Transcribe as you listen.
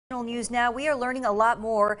national news now. We are learning a lot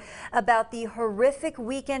more about the horrific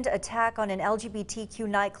weekend attack on an LGBTQ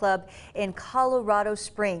nightclub in Colorado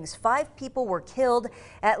Springs. 5 people were killed,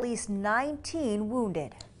 at least 19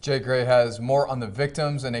 wounded. Jay Gray has more on the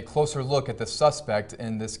victims and a closer look at the suspect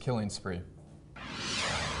in this killing spree.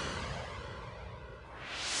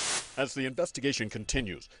 As the investigation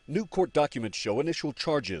continues, new court documents show initial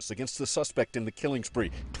charges against the suspect in the killing spree,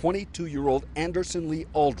 22-year-old Anderson Lee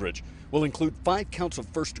Aldridge, will include 5 counts of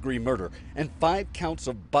first-degree murder and 5 counts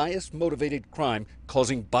of bias-motivated crime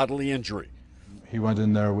causing bodily injury. He went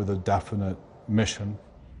in there with a definite mission.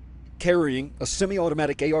 Carrying a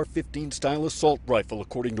semi-automatic AR-15 style assault rifle,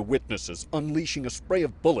 according to witnesses, unleashing a spray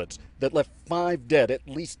of bullets that left 5 dead, at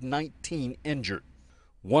least 19 injured.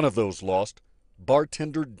 One of those lost,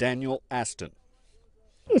 bartender Daniel Aston.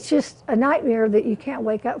 It's just a nightmare that you can't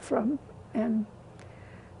wake up from, and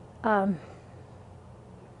I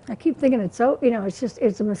keep thinking it's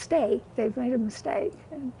a mistake. They've made a mistake,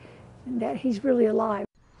 and that he's really alive.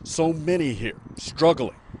 So many here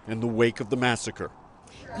struggling in the wake of the massacre.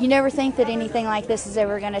 You never think that anything like this is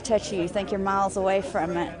ever going to touch you. You think you're miles away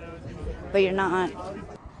from it, but you're not.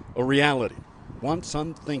 A reality once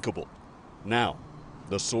unthinkable, now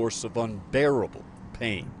the source of unbearable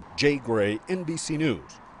pain. Jay Gray, NBC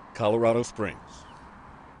News, Colorado Springs.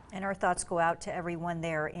 And our thoughts go out to everyone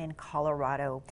there in Colorado.